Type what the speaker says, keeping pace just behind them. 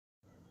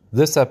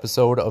This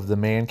episode of the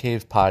Man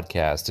Cave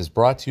Podcast is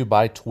brought to you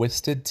by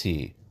Twisted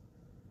Tea.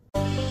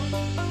 The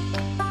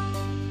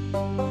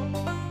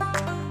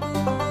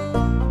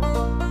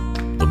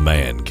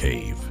Man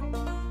Cave.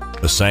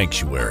 A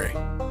sanctuary.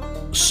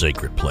 A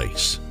sacred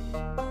place.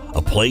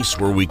 A place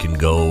where we can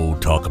go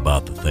talk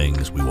about the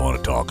things we want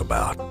to talk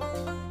about.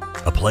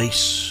 A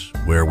place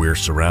where we're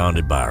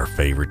surrounded by our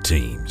favorite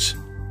teams.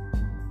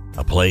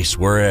 A place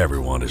where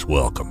everyone is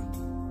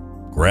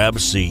welcome. Grab a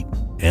seat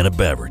and a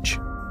beverage.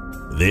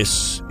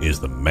 This is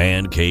the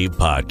Man Cave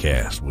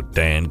Podcast with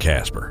Dan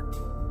Casper.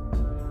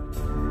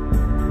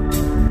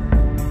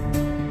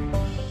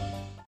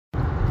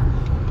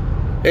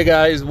 Hey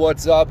guys,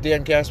 what's up?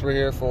 Dan Casper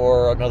here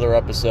for another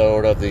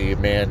episode of the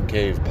Man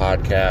Cave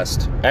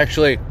Podcast.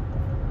 Actually,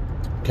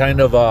 kind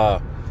of a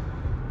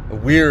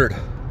weird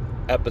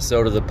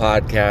episode of the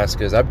podcast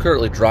because I'm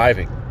currently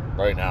driving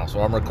right now. So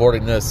I'm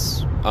recording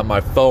this on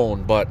my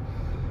phone, but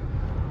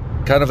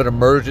kind of an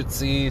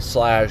emergency /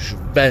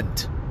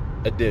 vent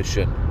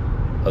edition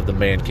of the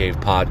Man Cave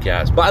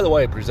Podcast. By the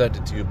way,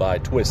 presented to you by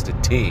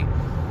Twisted Tea.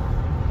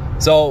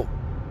 So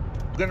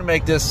I'm going to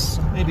make this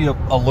maybe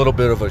a little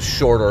bit of a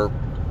shorter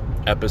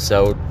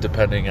episode,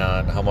 depending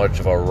on how much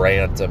of a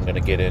rant I'm going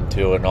to get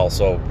into and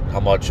also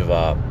how much of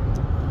a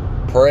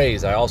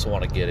praise I also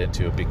want to get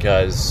into,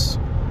 because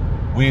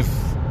we've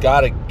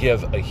got to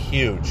give a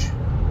huge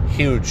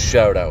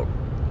shout out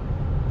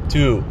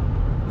to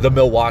the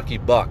Milwaukee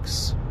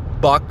Bucks.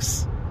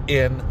 Bucks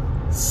in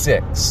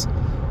 6.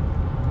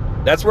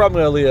 That's where I'm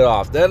going to lead it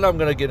off. Then I'm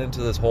going to get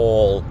into this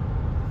whole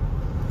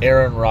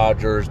Aaron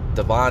Rodgers,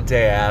 Devontae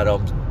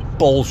Adams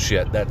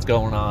bullshit that's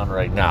going on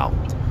right now.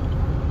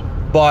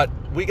 But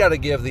we got to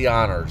give the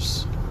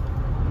honors,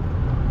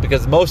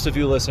 because most of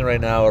you listening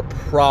right now are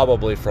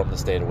probably from the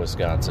state of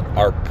Wisconsin,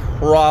 are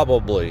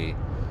probably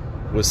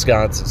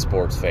Wisconsin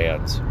sports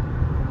fans.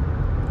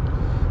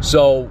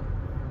 So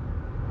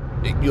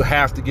you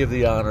have to give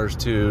the honors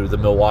to the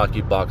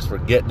Milwaukee Bucks for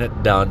getting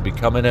it done,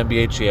 becoming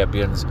NBA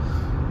champions.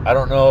 I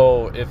don't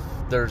know if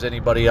there's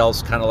anybody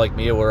else kind of like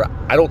me where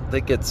I don't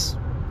think it's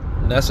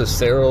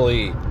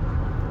necessarily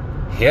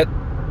hit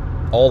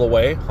all the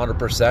way,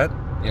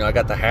 100%. You know, I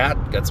got the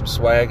hat, got some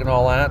swag and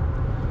all that.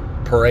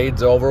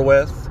 Parade's over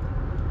with.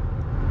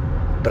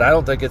 But I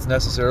don't think it's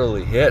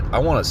necessarily hit. I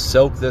want to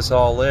soak this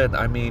all in.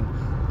 I mean,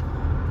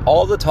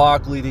 all the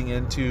talk leading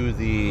into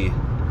the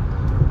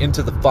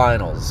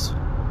finals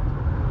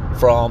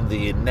from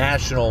the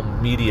national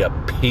media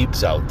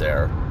peeps out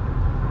there.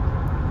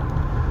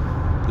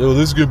 Oh,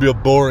 this is going to be a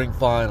boring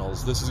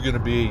finals. This is going to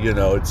be,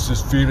 it's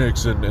just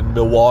Phoenix and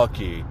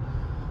Milwaukee.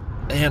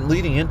 And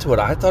leading into it,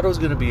 I thought it was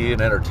going to be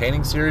an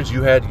entertaining series.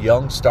 You had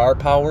young star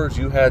powers.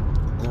 You had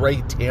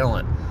great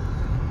talent.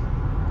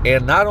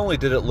 And not only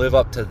did it live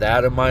up to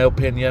that, in my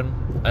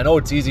opinion, I know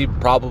it's easy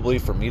probably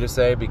for me to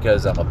say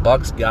because I'm a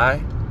Bucks guy,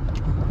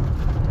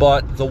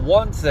 but the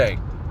one thing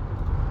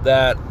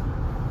that,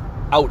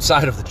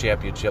 outside of the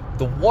championship,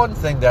 the one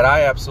thing that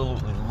I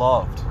absolutely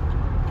loved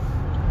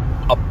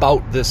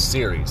about this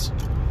series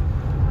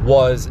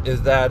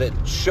is that it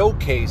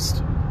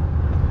showcased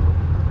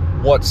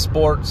what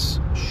sports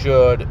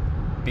should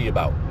be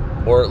about,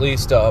 or at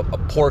least a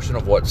portion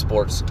of what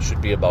sports should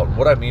be about. And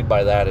what I mean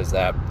by that is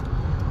that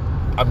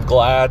I'm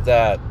glad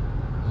that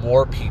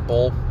more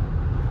people,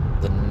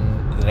 the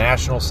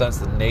national sense,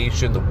 the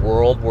nation, the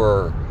world,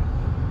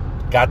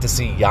 got to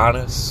see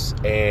Giannis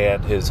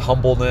and his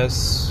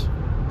humbleness,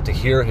 to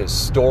hear his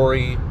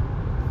story.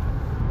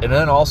 And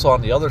then also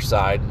on the other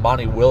side,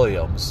 Monty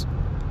Williams.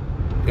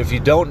 If you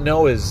don't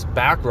know his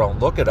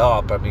background, look it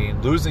up. I mean,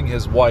 losing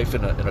his wife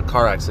in a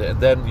car accident.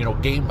 And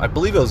then, I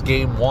believe it was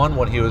game 1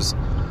 when he was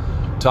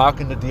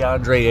talking to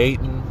DeAndre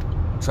Ayton,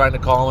 trying to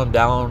calm him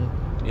down,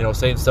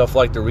 saying stuff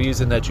like the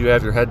reason that you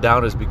have your head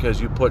down is because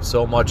you put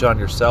so much on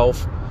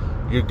yourself.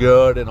 You're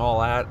good and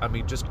all that. I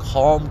mean, just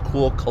calm,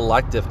 cool,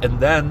 collective. And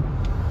then,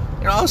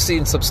 I was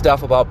seeing some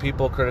stuff about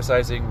people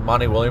criticizing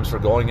Monty Williams for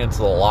going into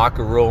the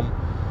locker room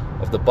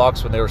of the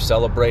Bucks when they were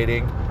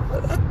celebrating.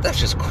 That's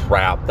just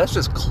crap. That's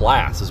just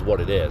class is what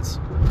it is.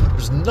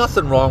 There's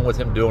nothing wrong with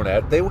him doing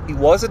that. He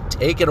wasn't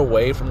taken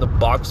away from the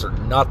Bucks or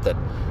nothing.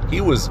 He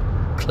was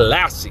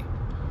classy,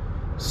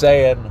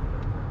 saying,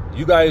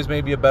 you guys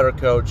made me a better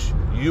coach.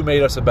 You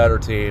made us a better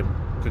team.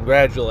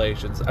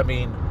 Congratulations. I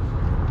mean,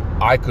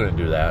 I couldn't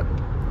do that.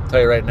 I'll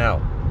tell you right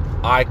now,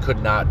 I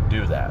could not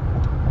do that.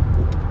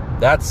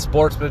 That's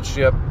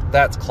sportsmanship.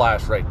 That's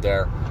class right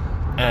there.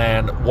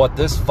 And what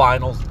this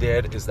finals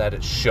did is that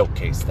it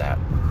showcased that.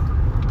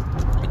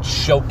 It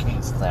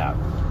showcased that,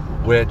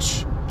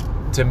 which,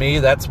 to me,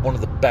 that's one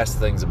of the best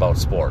things about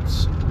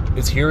sports,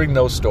 is hearing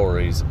those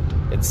stories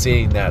and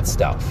seeing that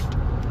stuff.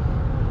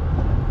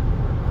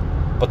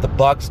 But the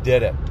Bucks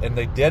did it, and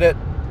they did it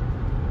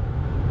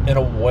in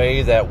a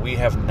way that we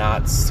have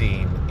not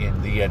seen in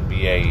the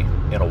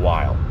NBA in a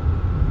while.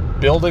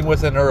 Building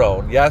within their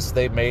own. Yes,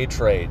 they made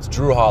trades.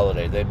 Drew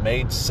Holiday. They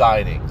made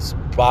signings.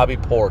 Bobby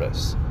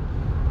Portis.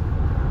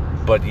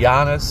 But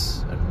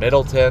Giannis and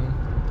Middleton,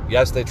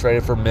 yes, they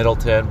traded for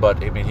Middleton,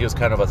 but, I mean, he was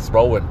kind of a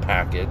throw-in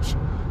package.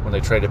 when they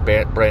traded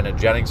Brandon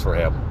Jennings for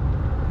him.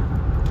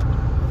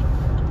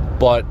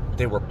 But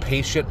they were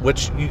patient,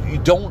 which you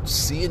don't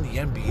see in the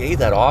NBA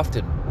that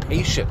often.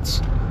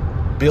 Patience.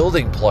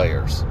 Building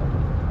players.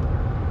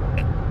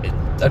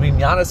 I mean,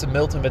 Giannis and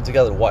Middleton have been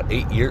together,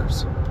 8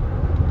 years?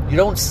 You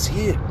don't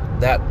see it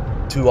that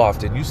too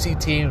often. You see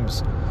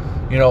teams,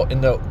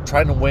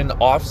 trying to win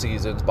off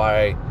seasons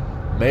by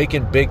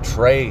making big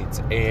trades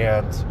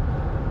and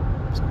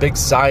big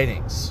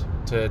signings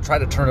to try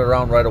to turn it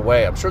around right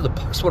away. I'm sure the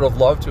Bucks would have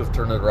loved to have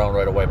turned it around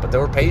right away, but they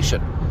were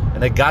patient,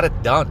 and they got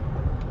it done.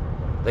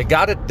 They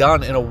got it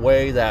done in a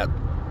way that,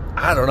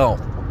 I don't know,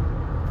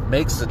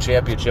 makes the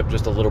championship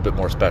just a little bit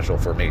more special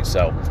for me.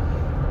 So,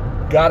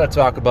 got to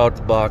talk about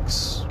the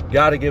Bucks.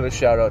 Got to give a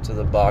shout out to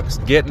the Bucks.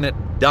 Getting it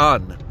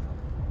done.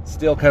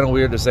 Still kind of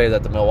weird to say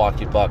that the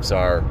Milwaukee Bucks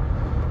are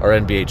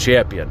NBA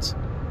champions.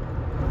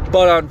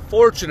 But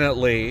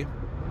unfortunately,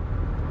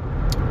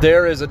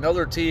 there is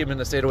another team in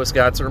the state of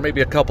Wisconsin, or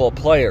maybe a couple of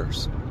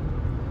players,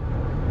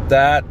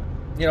 that,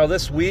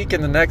 this week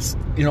and the next,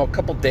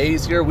 couple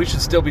days here, we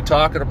should still be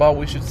talking about.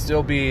 We should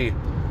still be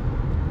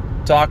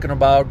talking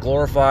about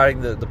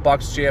glorifying the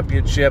Bucks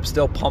championship,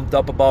 still pumped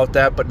up about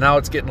that, but now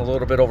it's getting a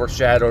little bit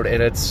overshadowed,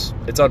 and it's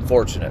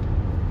unfortunate.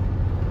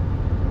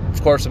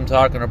 Of course, I'm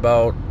talking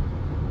about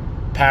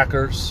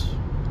Packers,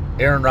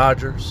 Aaron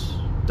Rodgers,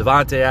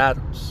 Davante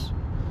Adams,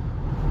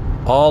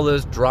 all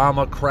this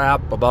drama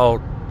crap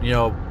about,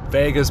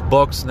 Vegas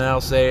books now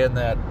saying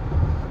that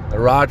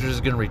Rodgers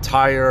is going to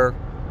retire.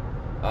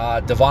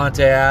 Davante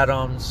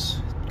Adams,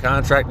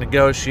 contract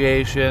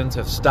negotiations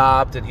have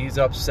stopped, and he's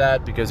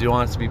upset because he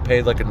wants to be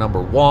paid like a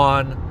number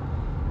one.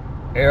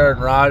 Aaron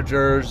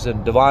Rodgers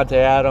and Davante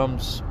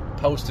Adams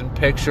posting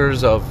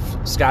pictures of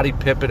Scottie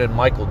Pippen and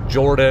Michael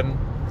Jordan.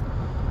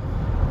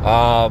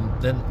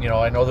 Then,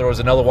 I know there was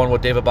another one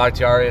with David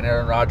Bakhtiari and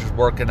Aaron Rodgers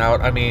working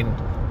out. I mean,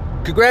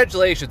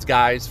 congratulations,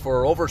 guys,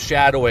 for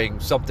overshadowing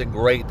something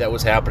great that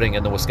was happening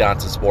in the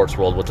Wisconsin sports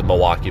world with the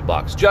Milwaukee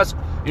Bucks. Just,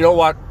 you know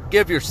what?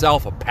 Give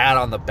yourself a pat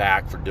on the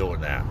back for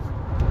doing that.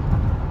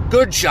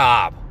 Good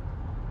job.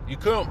 You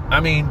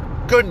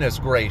couldn't, goodness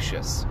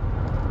gracious.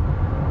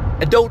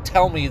 And don't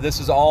tell me this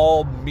is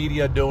all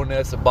media doing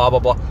this and blah, blah,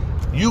 blah.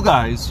 You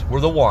guys were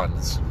the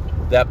ones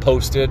that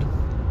posted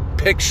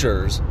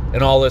pictures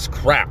and all this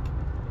crap.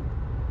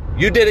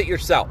 You did it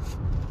yourself.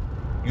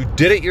 You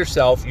did it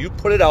yourself. You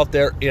put it out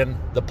there in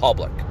the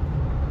public.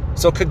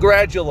 So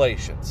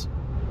congratulations.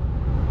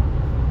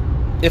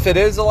 If it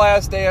is the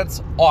last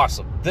dance,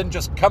 awesome. Then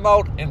just come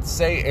out and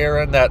say,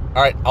 Aaron, that,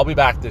 all right, I'll be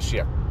back this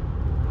year.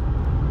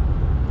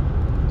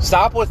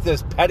 Stop with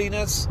this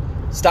pettiness.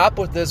 Stop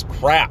with this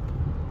crap.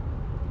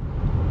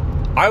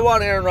 I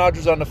want Aaron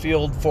Rodgers on the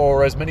field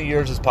for as many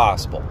years as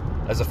possible.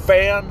 As a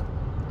fan,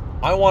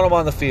 I want him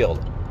on the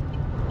field.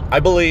 I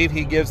believe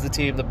he gives the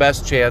team the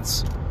best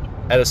chance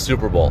at a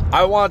Super Bowl.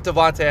 I want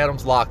Davante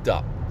Adams locked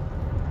up.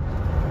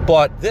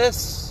 But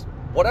this,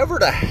 whatever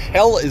the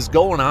hell is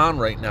going on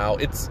right now,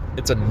 it's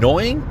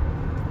annoying.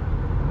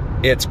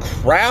 It's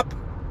crap.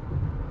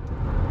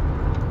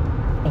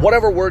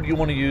 Whatever word you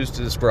want to use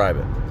to describe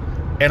it.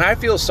 And I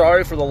feel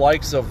sorry for the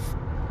likes of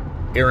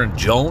Aaron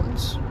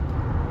Jones,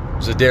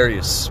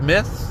 Zadarius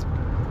Smith,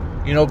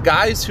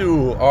 guys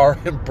who are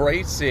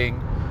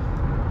embracing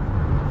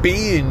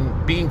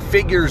being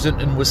figures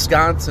in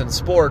Wisconsin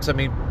sports.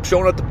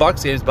 Showing up the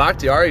Bucks games,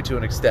 Bakhtiari to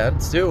an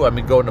extent too.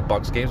 Going to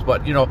Bucks games,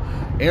 but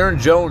Aaron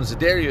Jones,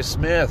 Zadarius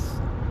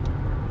Smith,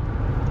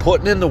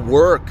 putting in the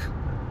work,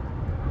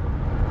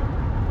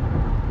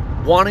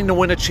 wanting to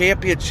win a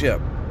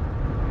championship.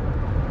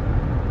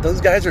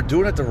 Those guys are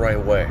doing it the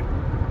right way.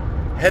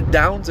 Head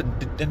downs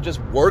and just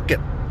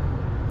working.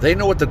 They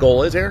know what the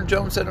goal is. Aaron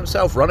Jones said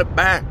himself, run it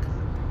back.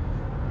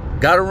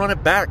 Got to run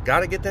it back.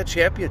 Got to get that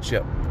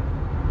championship.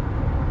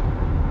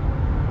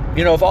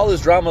 If all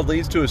this drama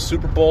leads to a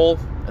Super Bowl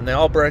and they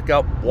all break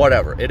up,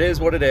 whatever. It is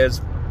what it is.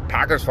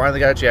 Packers finally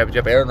got a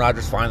championship. Aaron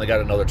Rodgers finally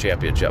got another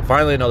championship.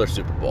 Finally another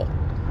Super Bowl.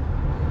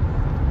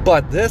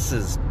 But this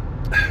is,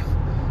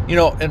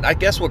 and I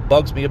guess what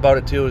bugs me about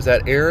it too is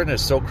that Aaron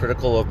is so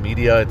critical of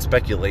media and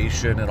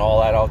speculation and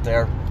all that out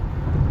there.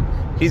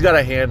 He's got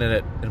a hand in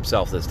it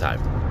himself this time.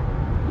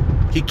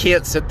 He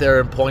can't sit there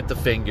and point the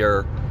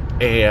finger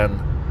and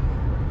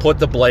put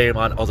the blame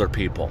on other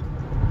people.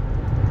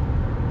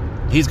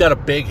 He's got a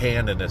big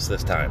hand in this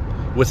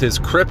time with his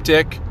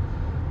cryptic,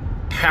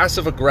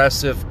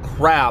 passive-aggressive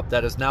crap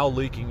that is now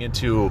leaking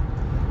into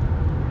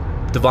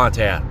Davante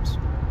Adams.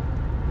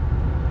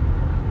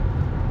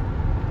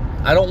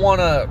 I don't want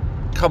to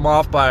come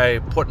off by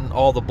putting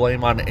all the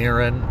blame on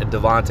Aaron and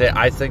Davante.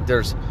 I think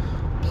there's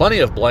plenty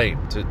of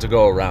blame to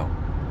go around.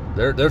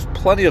 There's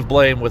plenty of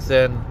blame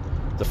within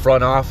the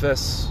front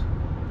office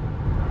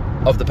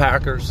of the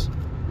Packers.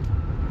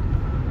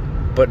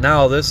 But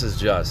now this is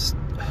just,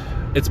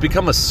 it's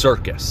become a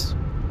circus.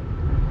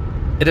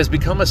 It has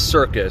become a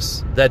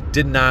circus that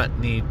did not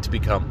need to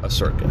become a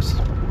circus.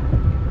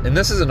 And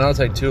this is another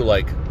thing too,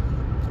 like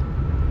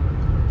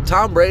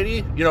Tom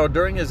Brady,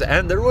 during his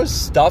end, there was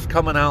stuff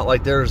coming out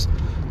like there's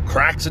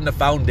cracks in the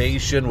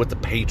foundation with the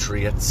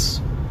Patriots.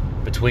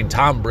 between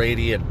Tom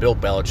Brady and Bill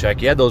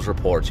Belichick. You had those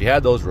reports. You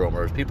had those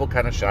rumors. People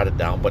kind of shot it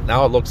down, but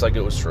now it looks like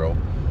it was true.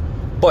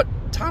 But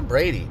Tom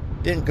Brady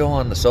didn't go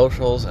on the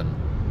socials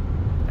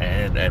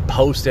and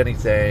post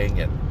anything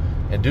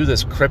and do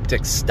this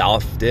cryptic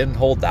stuff. Didn't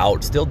hold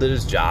out. Still did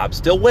his job.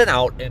 Still went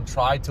out and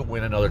tried to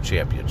win another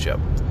championship.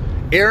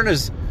 Aaron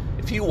is,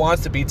 if he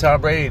wants to be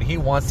Tom Brady and he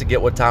wants to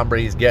get what Tom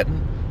Brady's getting,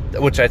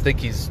 which I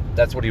think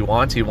that's what he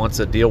wants. He wants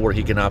a deal where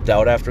he can opt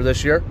out after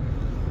this year.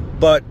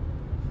 But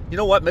you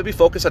know what? Maybe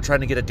focus on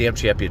trying to get a damn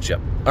championship.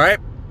 All right?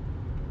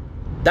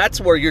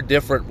 That's where you're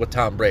different with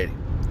Tom Brady.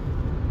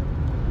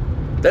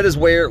 That is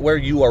where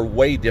you are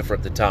way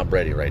different than Tom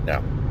Brady right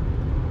now.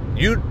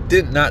 You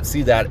did not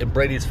see that in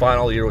Brady's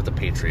final year with the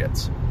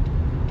Patriots.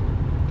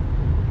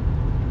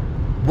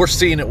 We're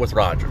seeing it with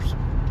Rodgers.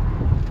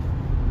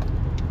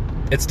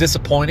 It's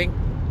disappointing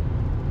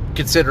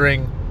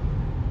considering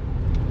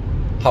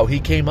how he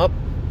came up.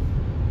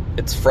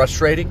 It's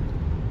frustrating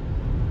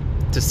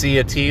to see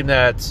a team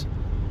that's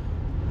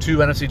 2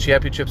 NFC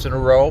championships in a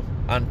row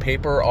on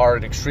paper are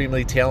an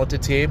extremely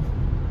talented team,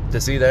 to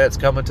see that it's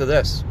coming to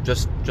this.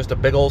 Just a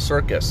big old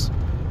circus.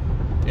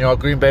 You know,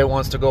 Green Bay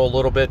wants to go a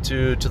little bit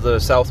to the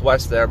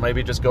southwest there.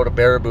 Maybe just go to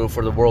Baraboo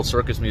for the World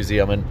Circus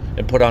Museum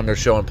and put on their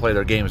show and play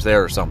their games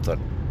there or something.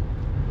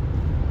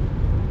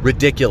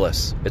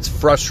 Ridiculous. It's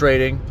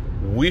frustrating.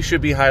 We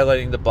should be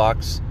highlighting the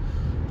Bucs.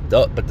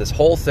 But this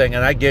whole thing,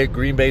 and I get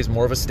Green Bay's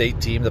more of a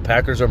state team. The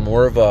Packers are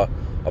more of a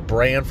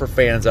brand for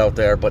fans out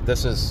there. But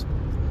it's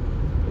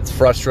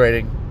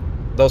frustrating.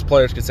 Those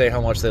players can say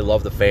how much they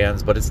love the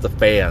fans, but it's the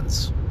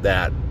fans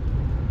that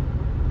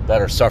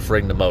are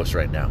suffering the most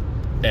right now.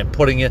 And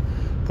putting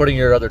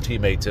your other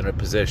teammates in a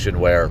position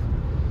where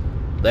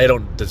they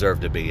don't deserve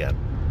to be in.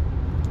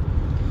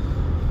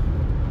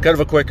 Kind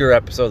of a quicker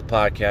episode of the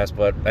podcast,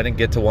 but I didn't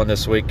get to one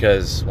this week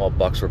because, well,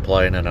 Bucs were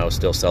playing and I was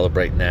still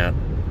celebrating that.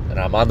 And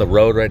I'm on the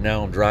road right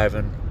now. I'm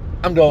driving.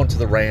 I'm going to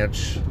the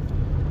ranch,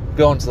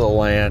 going to the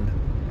land,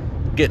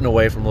 getting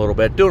away from a little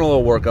bit, doing a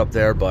little work up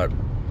there, but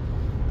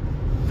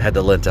had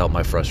to lint out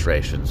my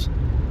frustrations.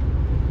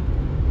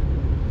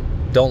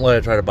 Don't let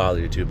it try to bother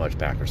you too much,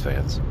 Packers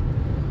fans.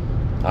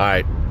 All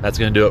right, that's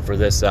going to do it for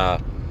this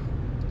on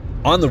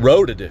the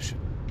road edition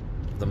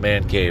of the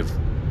Man Cave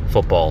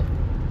Football.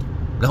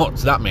 No,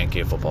 it's not Man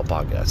Cave Football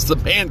Podcast. It's the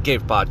Man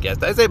Cave Podcast.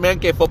 Did I say Man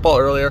Cave Football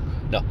earlier?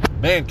 No,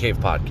 Man Cave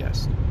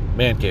Podcast.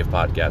 Man Cave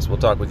Podcast. We'll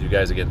talk with you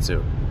guys again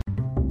soon.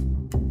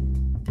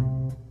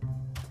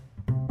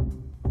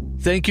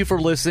 Thank you for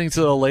listening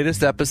to the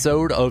latest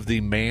episode of the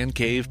Man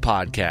Cave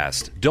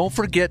Podcast. Don't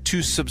forget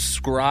to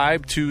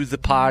subscribe to the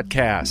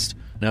podcast.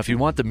 Now, if you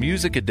want the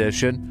music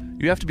edition,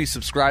 you have to be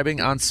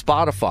subscribing on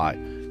Spotify.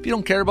 If you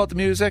don't care about the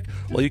music,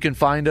 well, you can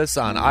find us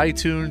on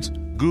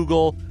iTunes,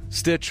 Google,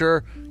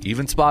 Stitcher,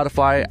 even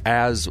Spotify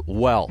as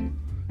well.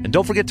 And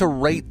don't forget to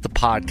rate the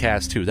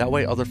podcast, too. That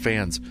way other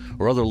fans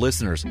or other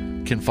listeners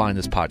can find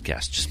this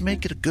podcast. Just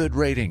make it a good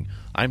rating.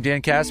 I'm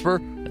Dan Casper,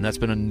 and that's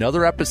been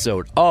another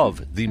episode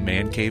of the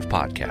Man Cave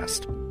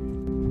Podcast.